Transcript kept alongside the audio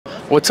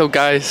What's up,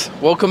 guys?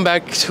 Welcome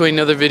back to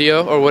another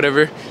video or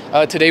whatever.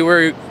 Today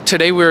we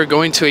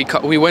went to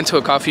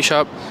a coffee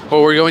shop,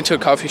 or we're going to a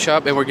coffee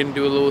shop, and we're gonna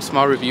do a little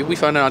small review. We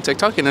found it on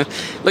TikTok and it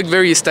looked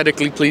very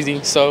aesthetically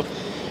pleasing. So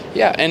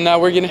yeah, and now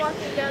we're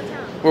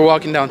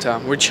walking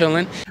downtown. We're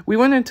chilling. We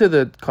went into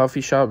the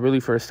coffee shop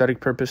really for aesthetic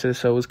purposes,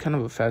 so it was kind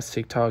of a fast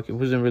TikTok. It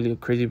wasn't really a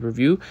crazy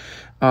review.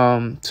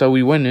 So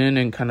we went in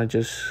and kind of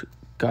just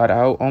got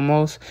out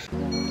almost.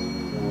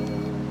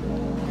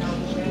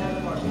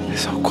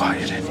 It's so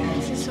quiet in here.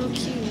 This is so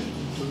cute.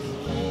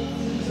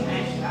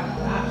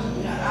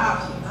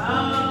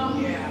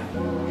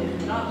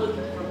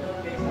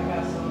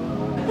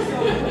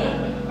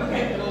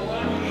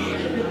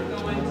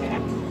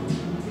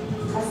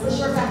 That's the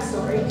short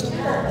backstory.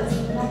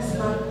 Next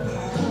month,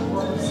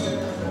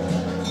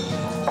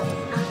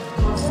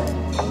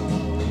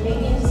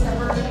 maybe in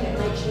December, it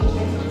might change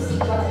things.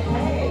 But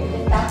hey,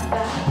 if that's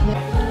that,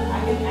 I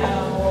can add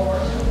on more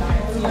work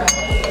to that.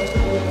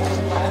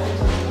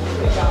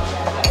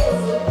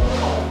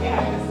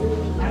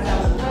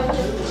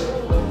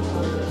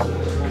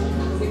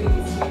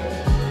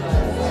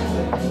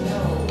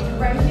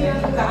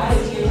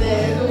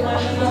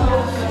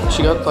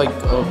 She got like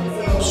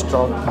a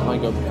straw,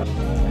 like a.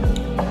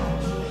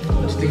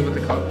 What do you think about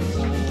the coffee?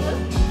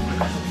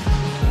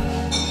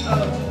 I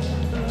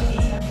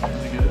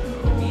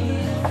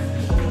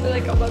feel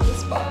like I'm on the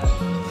spot.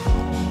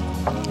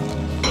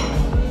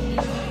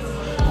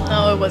 No,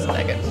 it wasn't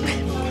that good.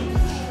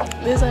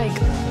 This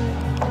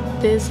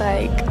is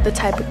like the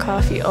type of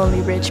coffee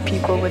only rich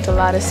people with a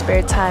lot of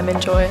spare time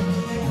enjoy.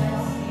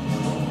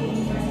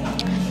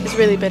 It's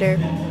really bitter.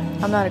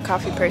 I'm not a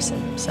coffee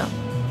person, so.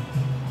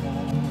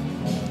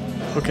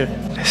 Okay.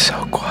 It's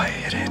so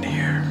quiet in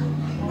here.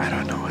 I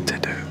don't know what to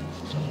do.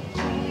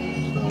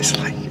 It's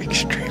like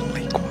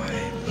extremely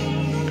quiet.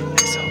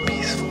 It's so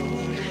peaceful.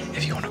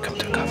 If you want to come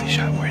to a coffee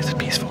shop where it's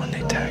peaceful and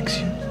they tax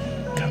you,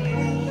 come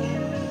here.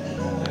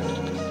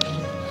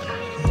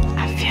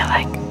 I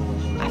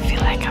feel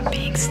like I'm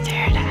being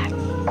stared at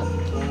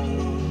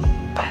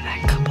by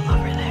that couple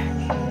over there.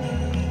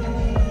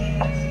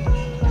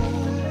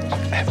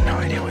 I have no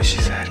idea what she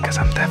said because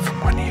I'm deaf from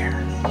one ear.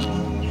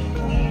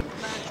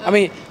 I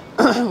mean,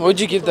 what'd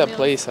you give that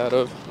place out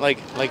of?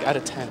 Like out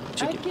of 10?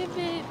 I'd give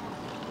it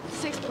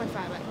 6.5.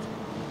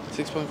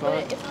 6.5?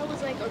 But if I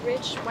was like a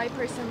rich white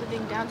person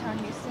living downtown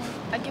Houston,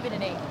 I'd give it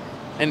an 8.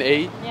 An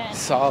 8? Yeah.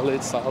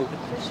 Solid. For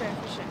sure.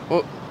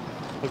 Well,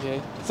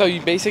 okay. So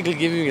you basically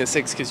giving a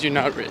 6 because you're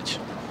not rich.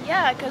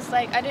 Yeah, because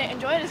like I didn't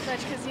enjoy it as much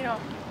because You don't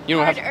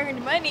hard have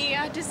earned money.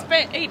 I just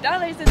spent $8 in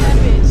that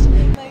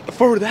bitch. Like,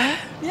 for that?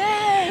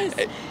 yes.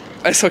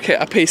 It's okay.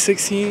 I paid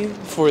 16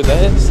 for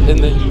this, and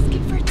then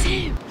Asking for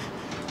tip.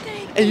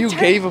 and you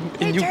gave them.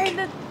 They And you. turned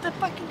the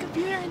fucking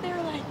computer and they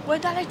were like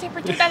 $1 tip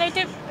or $2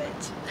 tip,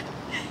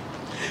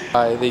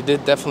 bitch. They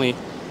definitely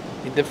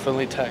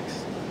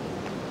tax.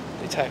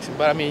 They tax it,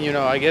 but I mean,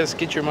 I guess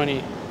get your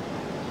money.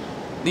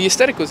 The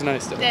aesthetic was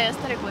nice though. The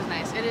aesthetic was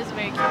nice. It is a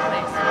very cute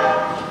place.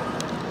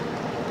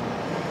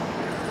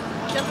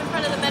 Jump in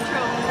front of the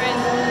metro, friend.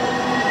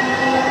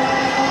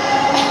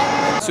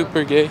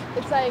 Super gay.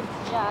 It's like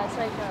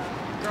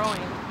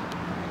growing.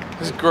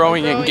 It's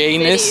growing in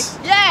gayness.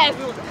 City. Yes.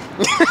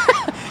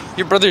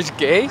 Your brother's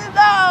gay?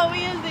 No,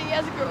 he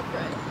has a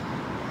girlfriend.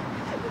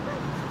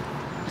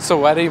 So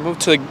why did he move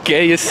to the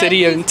gayest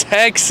city in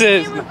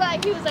Texas? He was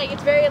like,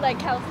 it's very like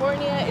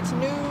California. It's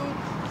new.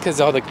 Because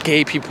all the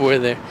gay people were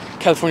there.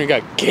 California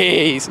got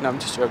gays. No, I'm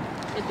just joking.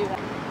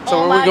 So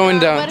Oh where we're going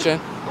God, down, Jen?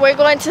 We're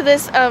going to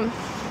this.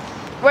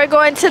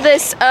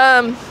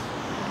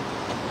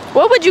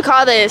 What would you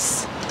call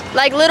this?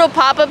 Like little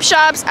pop-up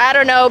shops? I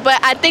don't know, but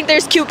I think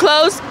there's cute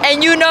clothes,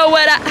 and you know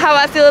how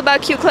I feel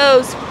about cute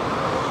clothes.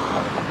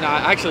 No,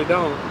 I actually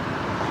don't.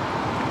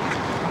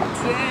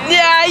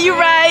 Yeah, you're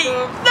right.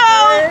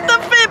 No, the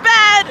fit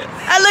bad.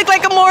 I look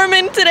like a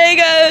Mormon today,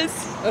 guys.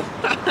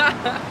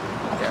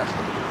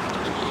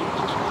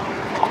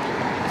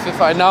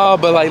 If I know,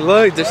 but like,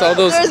 look, there's all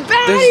those. There's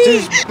baddies.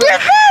 There's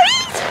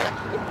baddies.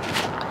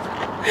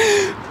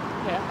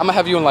 I'm gonna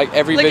have you in like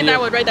every Look video. at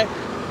that one right there.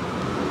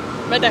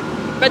 Right there.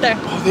 Right there.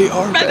 Oh, they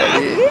are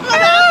baddies.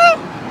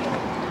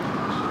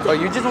 Oh,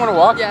 you just want to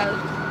walk? Yeah.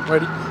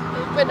 Ready?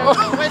 Wait, no.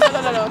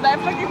 That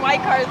fucking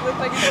white car looks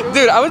like it's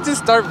Dude, I would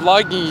just start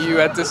vlogging you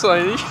at this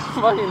one. You're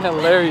fucking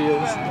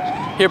hilarious.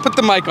 Here, put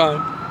the mic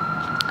on.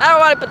 I don't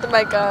want to put the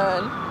mic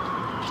on.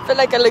 I feel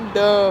like I look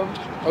dumb.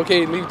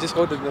 Okay, leave. Just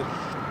hold it then.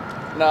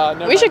 Nah,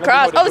 never We should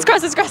mind. cross. Oh, let's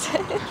cross.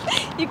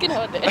 You can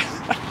hold it.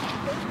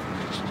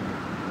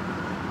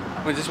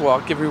 I'm gonna just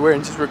walk everywhere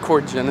and just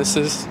record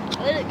Genesis.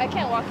 I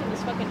can't walk in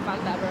this fucking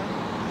Fanta, bro.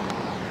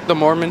 The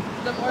Mormon.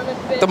 The Mormon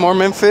fit. The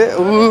Mormon fit.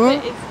 Ooh.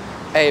 Fit is,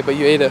 Hey, but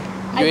you ate it.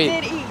 I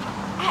did eat.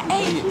 I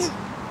ate. Eat.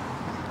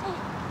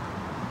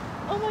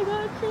 Oh my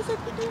God, Chris,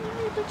 I've been doing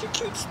a bunch of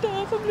cute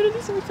stuff. I'm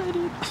literally so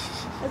excited.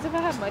 As if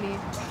I have money.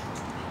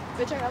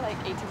 Bitch, I got like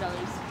 $18.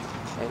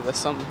 Hey, that's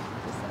something. I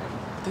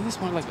think it's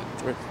more like a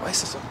thrift. Why is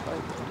this so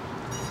quiet though?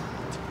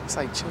 It's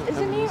like chill.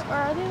 Isn't it? Or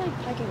are they like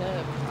packing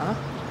up? Huh?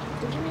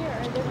 me or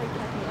are they like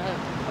packing up?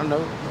 I don't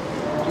know.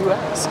 You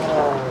ask.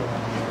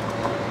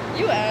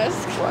 You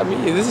ask. Well, I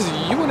mean, this is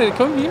you wanted to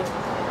come here. I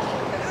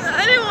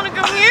didn't want to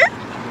come here.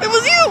 It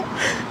was you.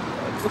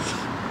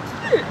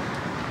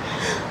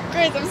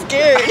 Grace, I'm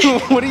scared.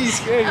 What are you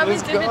scared? I'm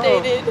Let's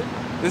intimidated. Go.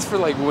 This is for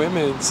like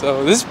women,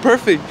 so this is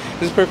perfect.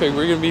 This is perfect.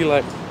 We're gonna be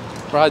like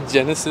Rod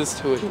Genesis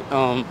to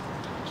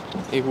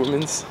a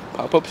women's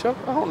pop-up shop.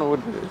 I don't know what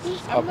it is. I'm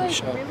Pop-up like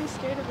shop. really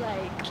scared of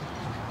like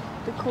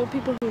the cool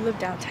people who live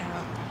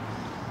downtown.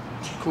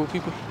 Cool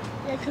people.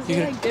 Yeah, because You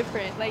they're gonna- like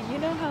different. Like, you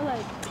know how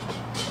like,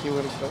 You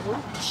wanna go?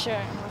 sure.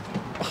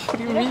 What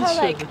do you You know mean? how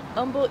sure? like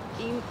humble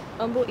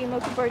emo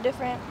people are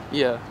different?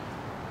 Yeah.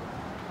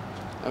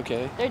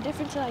 Okay. They're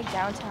different to like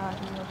downtown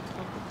emo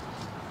people.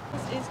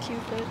 This is cute,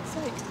 but it's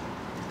like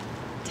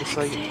It's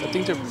like I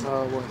think they're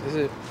what is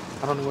it?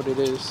 I don't know what it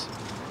is.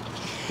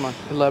 Come on,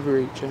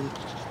 elaborate, Jen.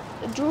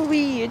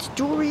 jewelry. It's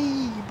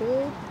jewelry,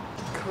 bro.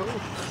 Cool.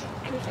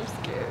 I'm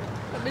scared.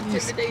 I'm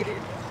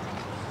intimidated.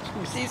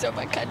 These are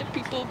my kind of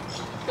people,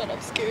 but I'm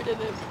scared of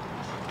them.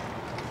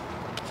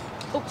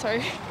 Oh,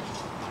 sorry.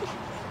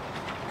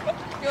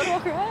 You wanna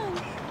walk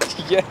around?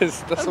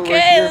 Yes, that's what we're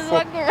Okay, here let's for.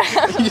 walk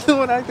around. You're the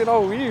one acting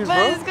all weird, But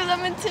bro. it's because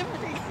I'm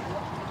intimidated.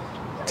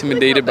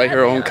 Intimidated by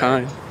her own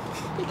kind.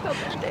 Look how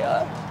bad they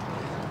are.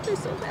 They're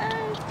so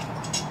bad.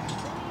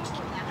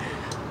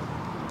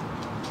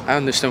 I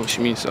understand what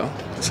she means though.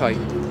 It's like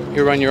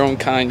you're around your own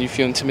kind, you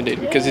feel intimidated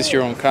because it's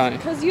your own kind.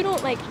 Because you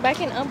don't, like, back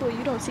in Humble,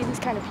 you don't see these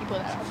kind of people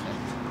that often.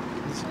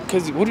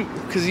 Because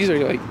these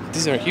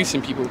are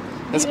Houston people.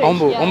 That's These are-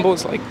 humble. yeah. Humble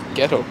is like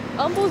ghetto.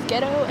 Humble's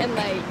ghetto and,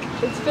 like, it's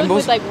filled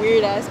Humble's- with, like,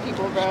 weird-ass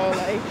people, bro.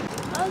 Like,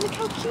 oh, look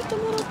how cute the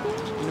little thing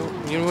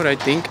is. You know what I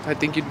think? I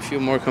think you'd feel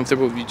more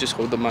comfortable if you just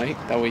hold the mic.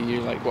 That way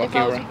you're like If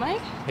walking I was around. with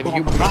Mike?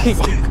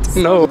 If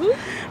you no,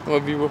 well,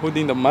 if you were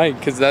holding the mic,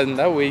 because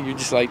that way you're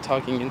just like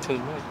talking into the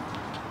mic,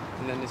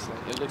 and then it's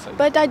like it looks like.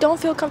 But I don't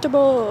feel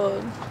comfortable.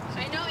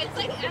 I know, it's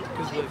like, I don't know,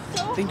 Because, it's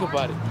so think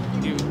about it.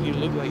 You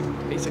look like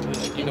basically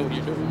like you know what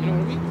you're doing. You know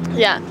what I mean?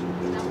 Yeah.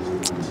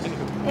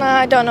 Anyway, Nah,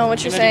 I don't know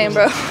what you're You're saying,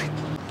 not bro.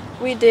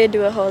 We did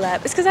do a whole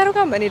lap. It's because I don't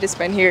got money to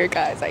spend here,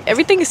 guys. Like,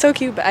 everything is so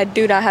cute, but I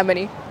do not have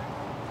money.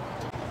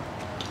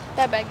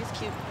 That bag is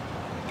cute.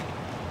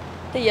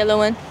 The yellow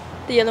one.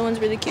 The yellow one's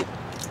really cute.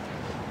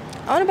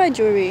 I want to buy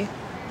jewelry.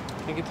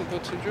 you get to go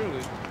to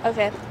jewelry.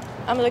 Okay.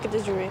 I'm gonna look at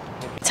this jewelry.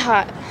 It's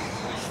hot.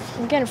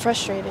 I'm getting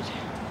frustrated.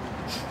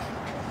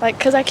 Like,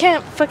 cause I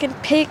can't fucking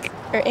pick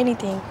or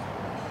anything.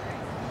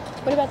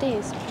 What about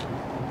these?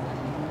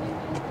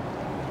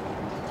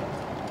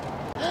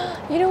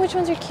 You know which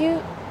ones are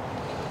cute?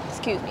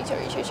 Excuse me,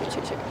 sorry.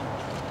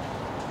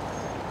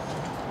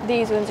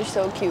 These ones are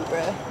so cute,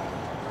 bruh.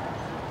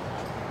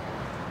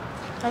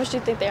 How much do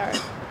you think they are?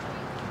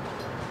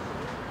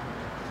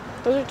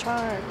 Those are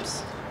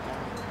charms.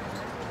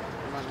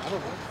 I don't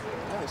know.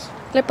 Yes.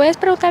 ¿Le puedes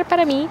preguntar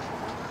para mí?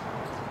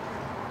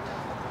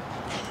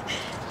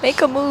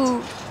 Make a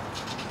move.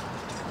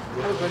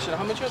 I have a question.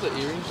 How much are the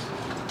earrings? These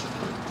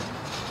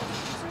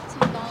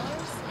are $10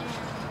 and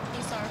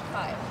these are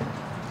 $5.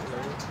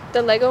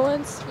 The Lego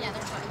ones? Yeah,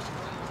 they're $5.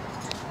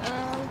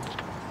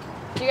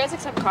 Do you guys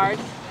accept card?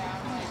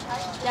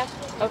 Yeah.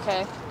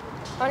 Okay. I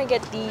want to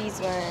get these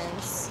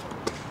ones.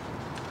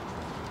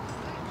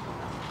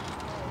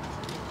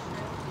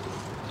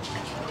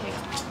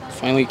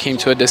 Finally came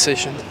to a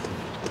decision.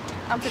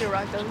 I'm gonna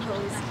rock those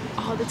hoes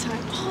all the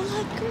time. Oh,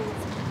 look, girls.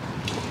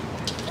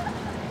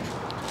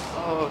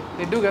 Oh,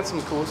 they do got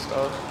some cool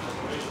stuff.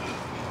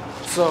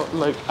 So,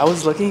 like, I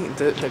was looking,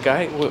 the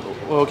guy, well,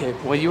 okay,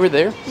 when you were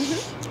there,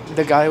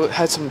 the guy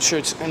had some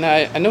shirts, and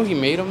I know he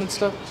made them and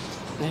stuff,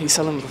 and he's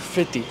selling them for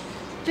 50.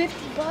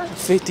 $50.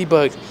 50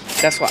 bucks.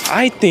 That's why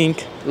I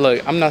think,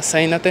 look, I'm not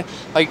saying nothing.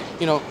 Like,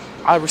 you know,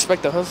 I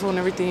respect the hustle and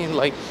everything, and,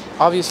 like,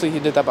 obviously he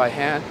did that by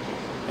hand,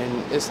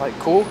 and it's, like,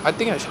 cool. I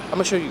think I'm going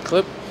to show you a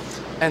clip,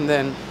 and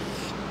then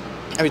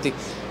everything.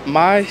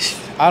 I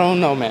don't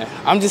know, man.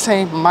 I'm just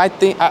saying my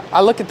thing.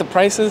 I look at the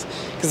prices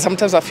because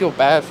sometimes I feel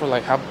bad for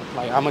like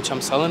how much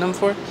I'm selling them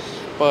for,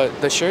 but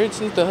the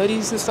shirts and the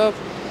hoodies and stuff,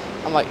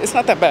 I'm like, it's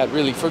not that bad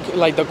really. For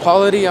like the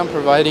quality I'm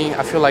providing,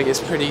 I feel like it's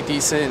pretty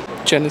decent.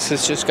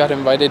 Genesis just got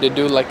invited to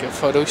do like a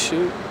photo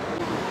shoot.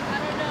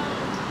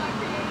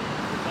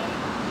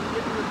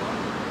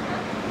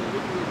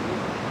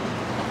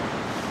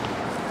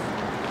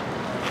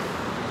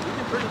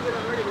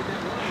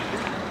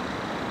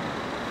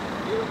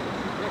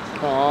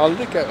 Oh,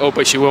 look at. Oh,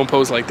 but she won't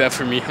pose like that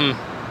for me.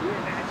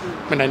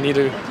 And I need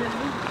to.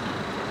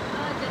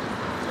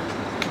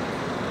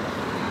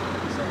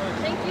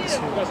 Thank you.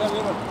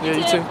 Yeah,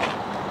 you too.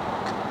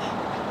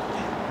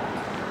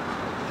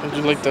 How'd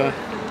you like the?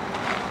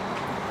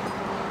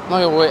 I'm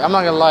not gonna wait. I'm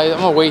not gonna lie. I'm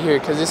gonna wait here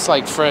because it's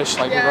like fresh,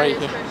 like right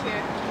here.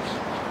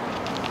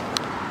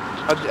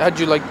 How'd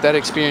you like that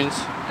experience?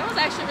 That was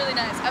actually really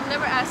nice. I've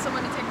never asked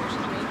someone to take pictures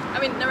of me. I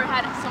mean, never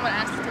had someone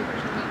ask to take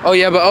pictures of me. Oh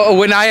yeah, but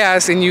when I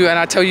ask and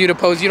I tell you to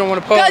pose, you don't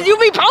want to pose. Cause you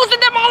be posting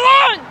them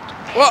online.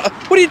 Well,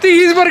 what do you think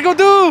he's about to go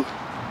do?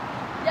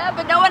 Yeah,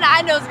 but no one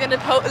I know is gonna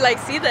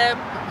see them.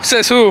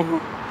 Says who?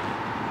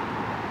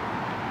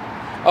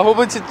 A whole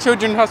bunch of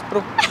children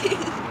hospital.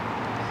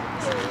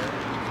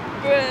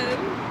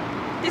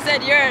 Bruh. He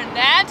said you're a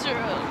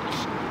natural.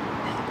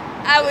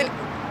 I would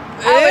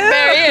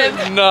marry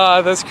him.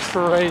 Nah, that's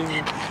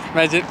crazy.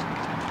 Imagine.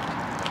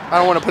 I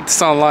don't want to put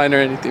this online or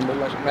anything, but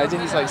like, imagine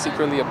he's like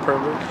secretly a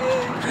pervert.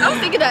 I was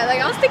thinking that.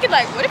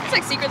 What if he's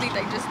like secretly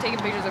like just taking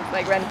pictures of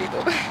like random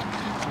people?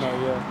 No,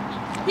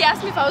 yeah. He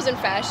asked me if I was in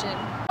fashion.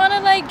 I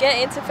wanna like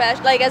get into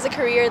fashion, like as a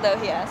career though.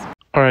 He asked.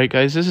 Alright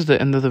guys, this is the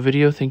end of the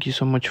video. Thank you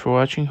so much for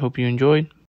watching. Hope you enjoyed.